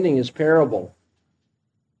 Jesus, ending his parable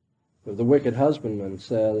of the wicked husbandman,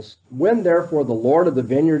 says, "When therefore the Lord of the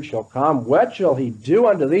vineyard shall come, what shall he do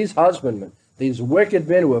unto these husbandmen, these wicked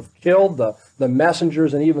men who have killed the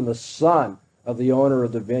messengers and even the son of the owner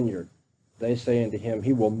of the vineyard? They say unto him,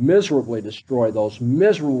 He will miserably destroy those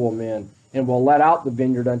miserable men, and will let out the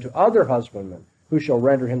vineyard unto other husbandmen, who shall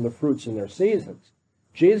render him the fruits in their seasons.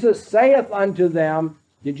 Jesus saith unto them,"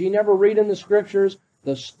 did ye never read in the Scriptures?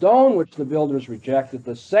 "The stone which the builders rejected,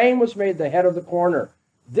 the same was made the head of the corner.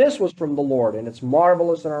 This was from the Lord, and it's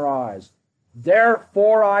marvelous in our eyes.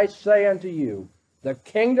 Therefore I say unto you, the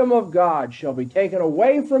kingdom of God shall be taken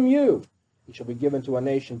away from you, and shall be given to a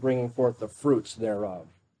nation bringing forth the fruits thereof."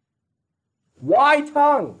 Why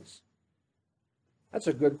tongues? That's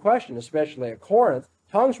a good question, especially at Corinth.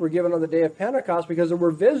 Tongues were given on the day of Pentecost because there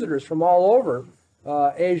were visitors from all over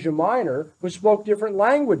Asia Minor who spoke different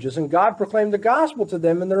languages, and God proclaimed the gospel to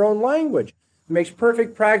them in their own language. It makes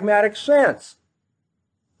perfect pragmatic sense.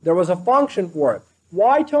 There was a function for it.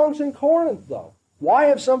 Why tongues in Corinth, though? Why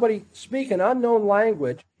have somebody speak an unknown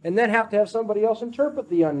language and then have to have somebody else interpret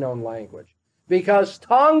the unknown language? Because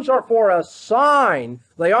tongues are for a sign.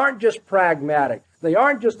 They aren't just pragmatic. They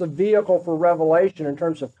aren't just a vehicle for revelation in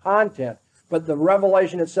terms of content, but the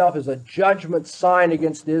revelation itself is a judgment sign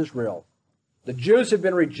against Israel. The Jews have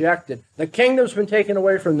been rejected. The kingdom's been taken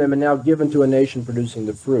away from them and now given to a nation producing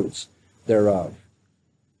the fruits thereof.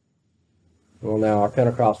 Well, now, our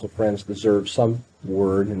Pentecostal friends deserve some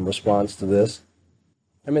word in response to this.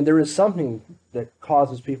 I mean, there is something that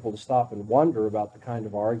causes people to stop and wonder about the kind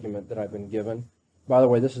of argument that I've been given. By the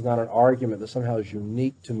way, this is not an argument that somehow is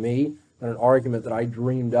unique to me, not an argument that I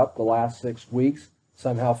dreamed up the last 6 weeks.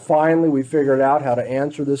 Somehow, finally, we figured out how to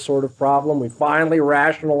answer this sort of problem. We finally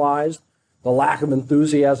rationalized the lack of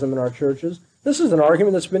enthusiasm in our churches. This is an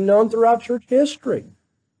argument that's been known throughout church history.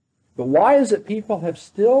 But why is it people have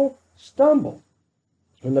still stumbled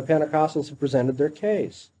when the Pentecostals have presented their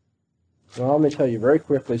case? Well, let me tell you very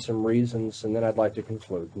quickly some reasons, and then I'd like to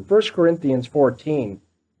conclude. In 1 Corinthians 14,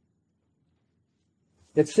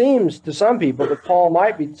 it seems to some people that Paul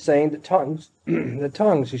might be saying that tongues,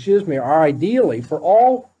 are ideally for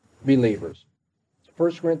all believers.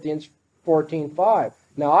 1 Corinthians 14:5.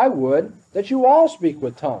 Now I would that you all speak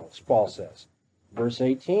with tongues, Paul says. Verse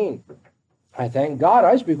 18. I thank God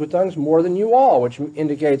I speak with tongues more than you all, which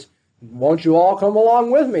indicates, won't you all come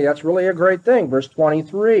along with me? That's really a great thing. Verse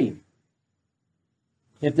 23.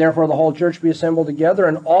 If therefore the whole church be assembled together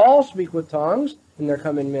and all speak with tongues, and there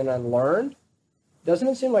come in men unlearned, doesn't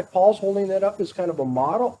it seem like Paul's holding that up as kind of a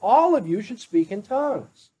model? All of you should speak in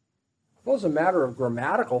tongues. Well, as a matter of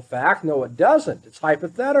grammatical fact, no, it doesn't. It's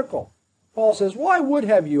hypothetical. Paul says, well, I would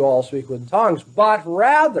have you all speak with tongues, but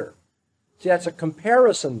rather. See, that's a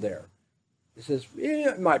comparison there. He says,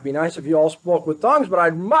 it might be nice if you all spoke with tongues, but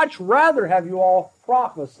I'd much rather have you all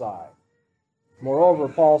prophesy. Moreover,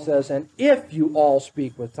 Paul says, and if you all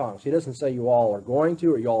speak with tongues. He doesn't say you all are going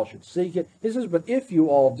to or you all should seek it. He says, but if you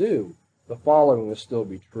all do, the following will still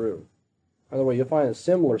be true. By the way, you'll find a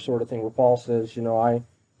similar sort of thing where Paul says,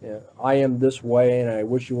 I am this way and I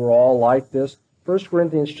wish you were all like this. 1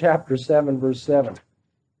 Corinthians chapter 7, verse 7.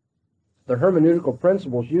 The hermeneutical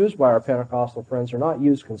principles used by our Pentecostal friends are not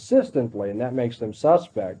used consistently, and that makes them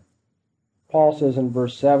suspect. Paul says in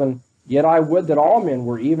verse 7, yet I would that all men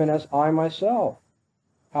were even as I myself.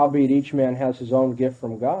 Howbeit each man has his own gift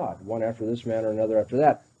from God, one after this manner, another after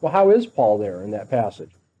that. Well, how is Paul there in that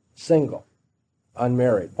passage? Single,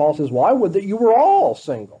 unmarried. Paul says, well, I would that you were all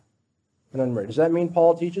single and unmarried. Does that mean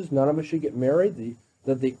Paul teaches none of us should get married?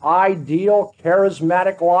 That the ideal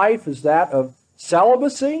charismatic life is that of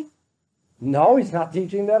celibacy? No, he's not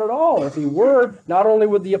teaching that at all. If he were, not only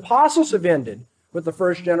would the apostles have ended with the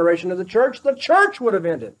first generation of the church would have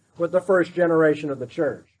ended with the first generation of the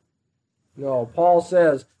church. No, Paul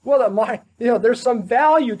says, well, there's some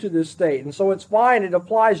value to this state, and so it's fine. It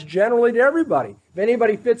applies generally to everybody. If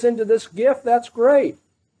anybody fits into this gift, that's great.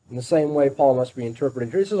 In the same way, Paul must be interpreted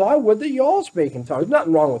here. He says, I would that you all speak in tongues. There's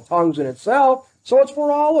nothing wrong with tongues in itself, so it's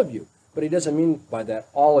for all of you. But he doesn't mean by that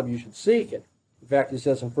all of you should seek it. In fact, he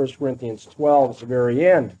says in 1 Corinthians 12, at the very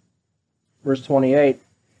end, verse 28,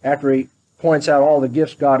 after he points out all the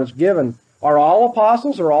gifts God has given, are all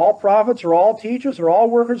apostles, are all prophets, are all teachers, are all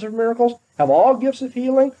workers of miracles, have all gifts of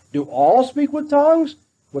healing? Do all speak with tongues?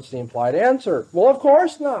 What's the implied answer? Well, of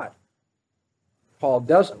course not. Paul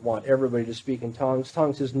doesn't want everybody to speak in tongues.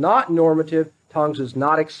 Tongues is not normative. Tongues is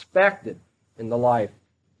not expected in the life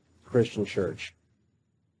of the Christian church.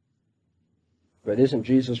 But isn't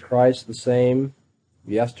Jesus Christ the same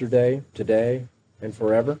yesterday, today, and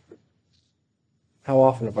forever? How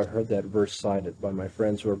often have I heard that verse cited by my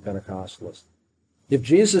friends who are Pentecostalists? If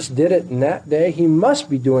Jesus did it in that day, he must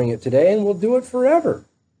be doing it today and will do it forever.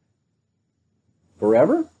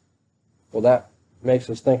 Forever? Well, that makes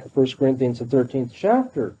us think of 1 Corinthians, the 13th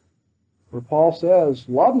chapter, where Paul says,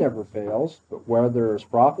 love never fails, but where there is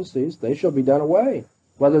prophecies, they shall be done away.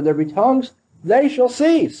 Whether there be tongues, they shall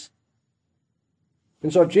cease.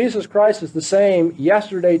 And so if Jesus Christ is the same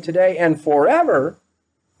yesterday, today, and forever,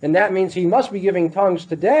 and that means he must be giving tongues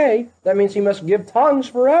today, that means he must give tongues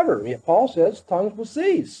forever. Yet Paul says tongues will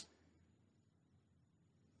cease.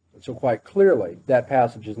 And so quite clearly, that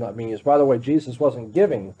passage is not being used. By the way, Jesus wasn't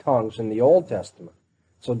giving tongues in the Old Testament.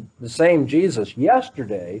 So the same Jesus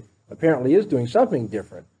yesterday apparently is doing something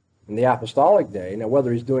different in the apostolic day. Now,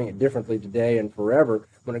 whether he's doing it differently today and forever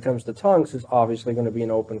when it comes to tongues is obviously going to be an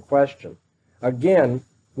open question. Again,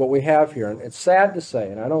 what we have here, and it's sad to say,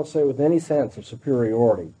 and I don't say it with any sense of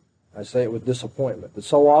superiority, I say it with disappointment, that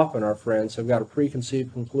so often our friends have got a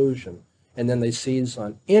preconceived conclusion, and then they seize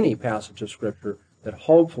on any passage of Scripture that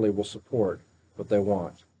hopefully will support what they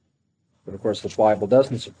want. But of course the Bible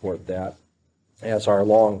doesn't support that, as our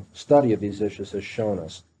long study of these issues has shown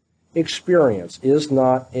us. Experience is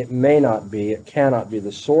not, it may not be, it cannot be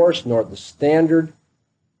the source nor the standard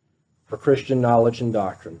for Christian knowledge and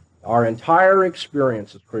doctrine. Our entire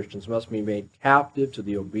experience as Christians must be made captive to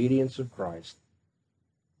the obedience of Christ.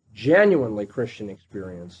 Genuinely Christian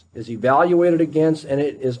experience is evaluated against and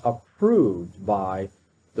it is approved by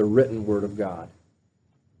the written Word of God.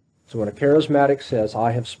 So when a charismatic says,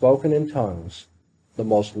 I have spoken in tongues, the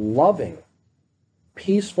most loving,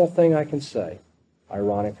 peaceful thing I can say,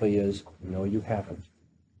 ironically, is, no, you haven't.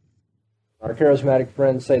 Our charismatic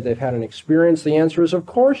friends say they've had an experience. The answer is, of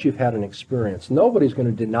course you've had an experience. Nobody's going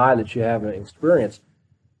to deny that you have an experience.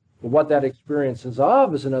 But what that experience is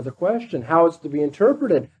of is another question. How it's to be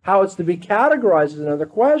interpreted, how it's to be categorized is another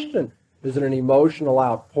question. Is it an emotional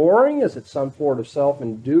outpouring? Is it some sort of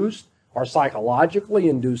self-induced or psychologically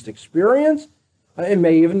induced experience? It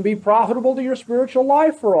may even be profitable to your spiritual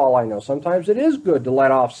life for all I know. Sometimes it is good to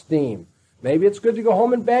let off steam. Maybe it's good to go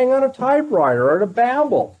home and bang on a typewriter or to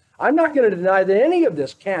babble. I'm not going to deny that any of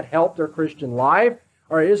this can't help their Christian life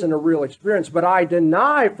or it isn't a real experience, but I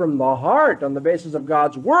deny from the heart on the basis of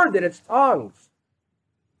God's Word that it's tongues.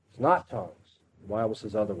 It's not tongues. The Bible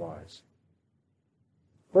says otherwise.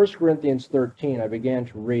 1 Corinthians 13, I began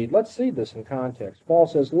to read. Let's see this in context. Paul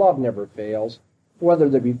says, love never fails. Whether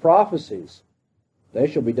there be prophecies, they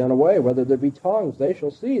shall be done away. Whether there be tongues, they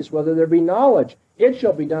shall cease. Whether there be knowledge, it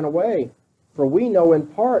shall be done away. For we know in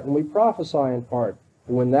part, and we prophesy in part.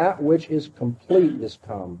 And when that which is complete is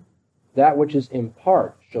come, that which is in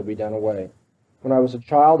part shall be done away. When I was a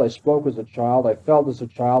child, I spoke as a child, I felt as a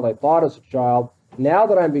child, I thought as a child. Now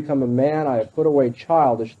that I am become a man, I have put away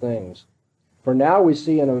childish things. For now we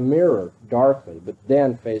see in a mirror, darkly, but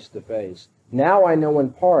then face to face. Now I know in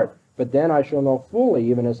part, but then I shall know fully,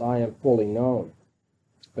 even as I am fully known.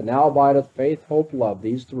 But now abideth faith, hope, love,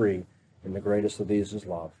 these three, and the greatest of these is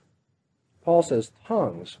love. Paul says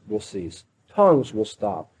tongues will cease. Tongues will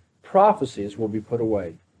stop. Prophecies will be put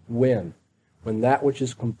away. When? When that which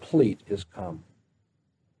is complete is come.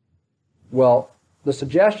 Well, the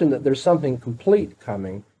suggestion that there's something complete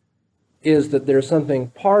coming is that there's something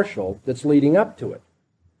partial that's leading up to it.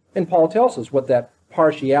 And Paul tells us what that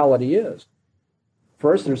partiality is.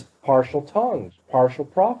 First, there's partial tongues, partial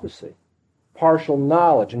prophecy, partial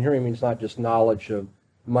knowledge. And here he means not just knowledge of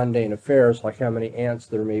mundane affairs like how many ants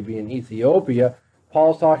there may be in Ethiopia.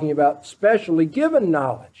 Paul's talking about specially given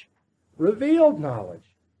knowledge, revealed knowledge.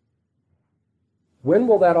 When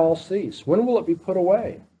will that all cease? When will it be put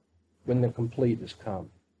away? When the complete is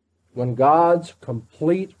come. When God's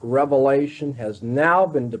complete revelation has now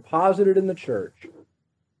been deposited in the church,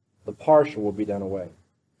 the partial will be done away.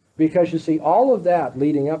 Because you see, all of that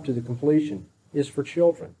leading up to the completion is for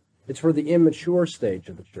children. It's for the immature stage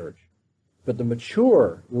of the church. But the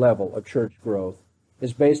mature level of church growth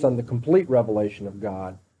is based on the complete revelation of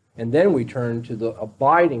God. And then we turn to the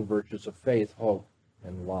abiding virtues of faith, hope,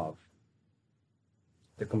 and love.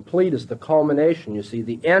 The complete is the culmination, you see,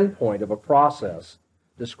 the end point of a process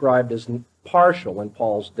described as partial in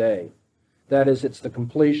Paul's day. That is, it's the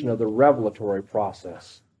completion of the revelatory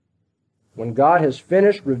process. When God has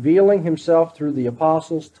finished revealing himself through the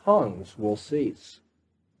apostles, tongues will cease.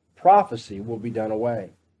 Prophecy will be done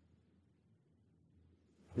away.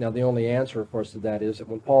 Now, the only answer, of course, to that is that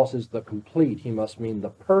when Paul says the complete, he must mean the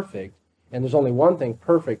perfect. And there's only one thing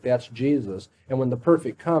perfect, that's Jesus. And when the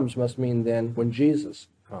perfect comes, must mean then when Jesus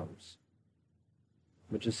comes.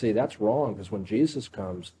 But you see, that's wrong, because when Jesus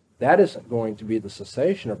comes, that isn't going to be the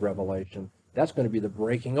cessation of revelation. That's going to be the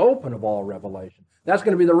breaking open of all revelation. That's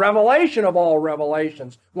going to be the revelation of all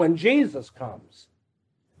revelations when Jesus comes.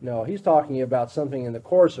 No, he's talking about something in the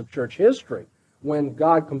course of church history. When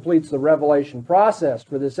God completes the revelation process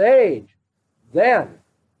for this age, then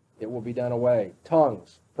it will be done away.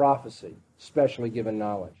 Tongues, prophecy, specially given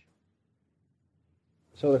knowledge.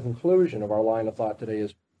 So the conclusion of our line of thought today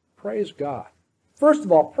is praise God. First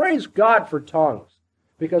of all, praise God for tongues.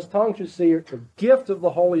 Because tongues, you see, are the gift of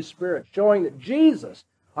the Holy Spirit, showing that Jesus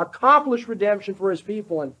accomplished redemption for his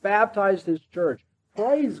people and baptized his church.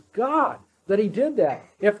 Praise God that he did that.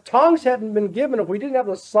 If tongues hadn't been given, if we didn't have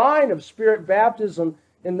the sign of Spirit baptism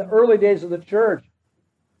in the early days of the church,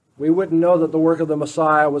 we wouldn't know that the work of the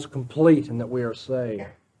Messiah was complete and that we are saved.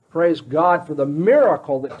 Praise God for the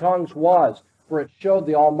miracle that tongues was, for it showed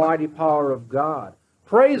the almighty power of God.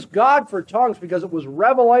 Praise God for tongues because it was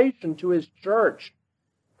revelation to His church.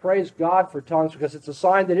 Praise God for tongues because it's a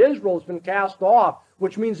sign that Israel has been cast off,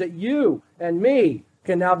 which means that you and me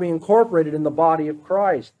can now be incorporated in the body of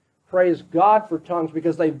Christ. Praise God for tongues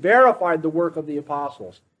because they verified the work of the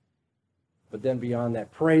apostles. But then beyond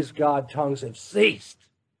that, praise God, tongues have ceased.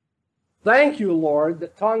 Thank you, Lord,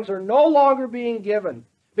 that tongues are no longer being given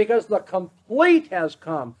because the complete has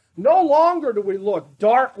come. No longer do we look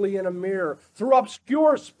darkly in a mirror, through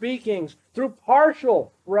obscure speakings, through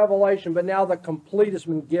partial revelation, but now the complete has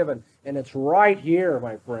been given. And it's right here,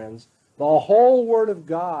 my friends, the whole Word of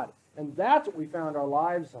God. And that's what we found our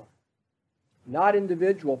lives on. Not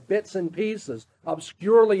individual bits and pieces,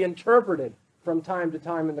 obscurely interpreted from time to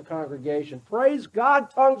time in the congregation. Praise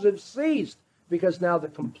God, tongues have ceased because now the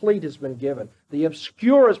complete has been given. The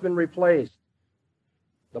obscure has been replaced.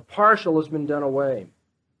 The partial has been done away.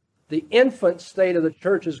 The infant state of the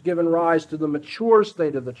church has given rise to the mature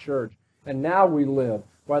state of the church. And now we live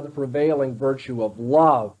by the prevailing virtue of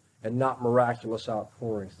love and not miraculous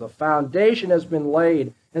outpourings. The foundation has been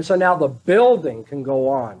laid, and so now the building can go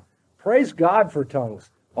on. Praise God for tongues.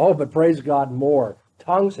 Oh, but praise God more.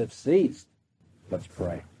 Tongues have ceased. Let's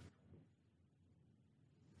pray.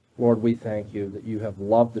 Lord, we thank you that you have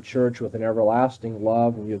loved the church with an everlasting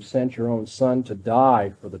love, and you have sent your own Son to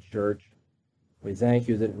die for the church. We thank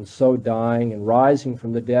you that in so dying and rising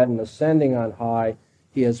from the dead and ascending on high,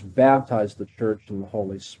 he has baptized the church in the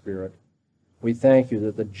Holy Spirit. We thank you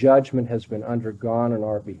that the judgment has been undergone on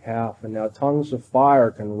our behalf, and now tongues of fire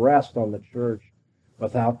can rest on the church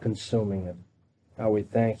without consuming it. Now we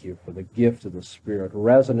thank you for the gift of the Spirit,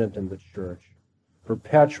 resident in the church,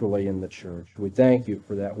 perpetually in the church. We thank you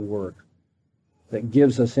for that work that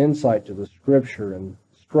gives us insight to the Scripture and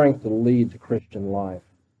strength to lead the Christian life.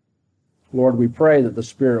 Lord, we pray that the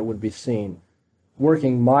Spirit would be seen,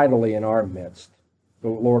 working mightily in our midst. But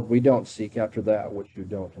Lord, we don't seek after that which you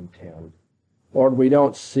don't intend. Lord, we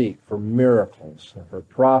don't seek for miracles and for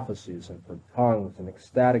prophecies and for tongues and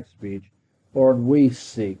ecstatic speech. Lord, we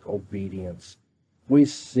seek obedience. We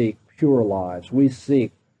seek pure lives. We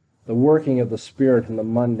seek the working of the Spirit in the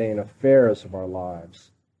mundane affairs of our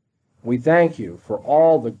lives. We thank you for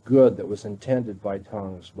all the good that was intended by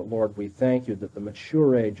tongues, but Lord, we thank you that the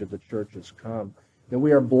mature age of the church has come, that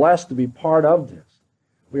we are blessed to be part of this.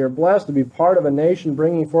 We are blessed to be part of a nation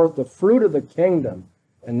bringing forth the fruit of the kingdom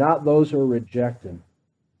and not those who are rejected.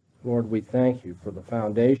 Lord, we thank you for the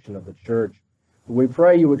foundation of the church. We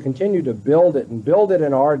pray you would continue to build it and build it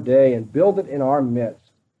in our day and build it in our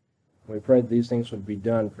midst. We pray that these things would be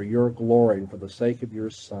done for your glory and for the sake of your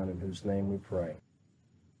Son, in whose name we pray.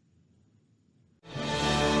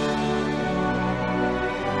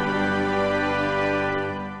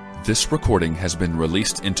 This recording has been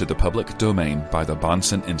released into the public domain by the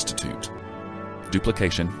Bahnsen Institute.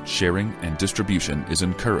 Duplication, sharing, and distribution is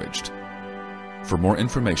encouraged. For more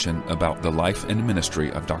information about the life and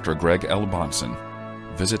ministry of Dr. Greg L. Bahnsen,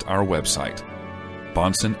 visit our website,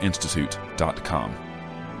 bahnseninstitute.com,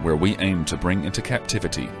 where we aim to bring into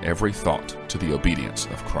captivity every thought to the obedience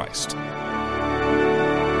of Christ.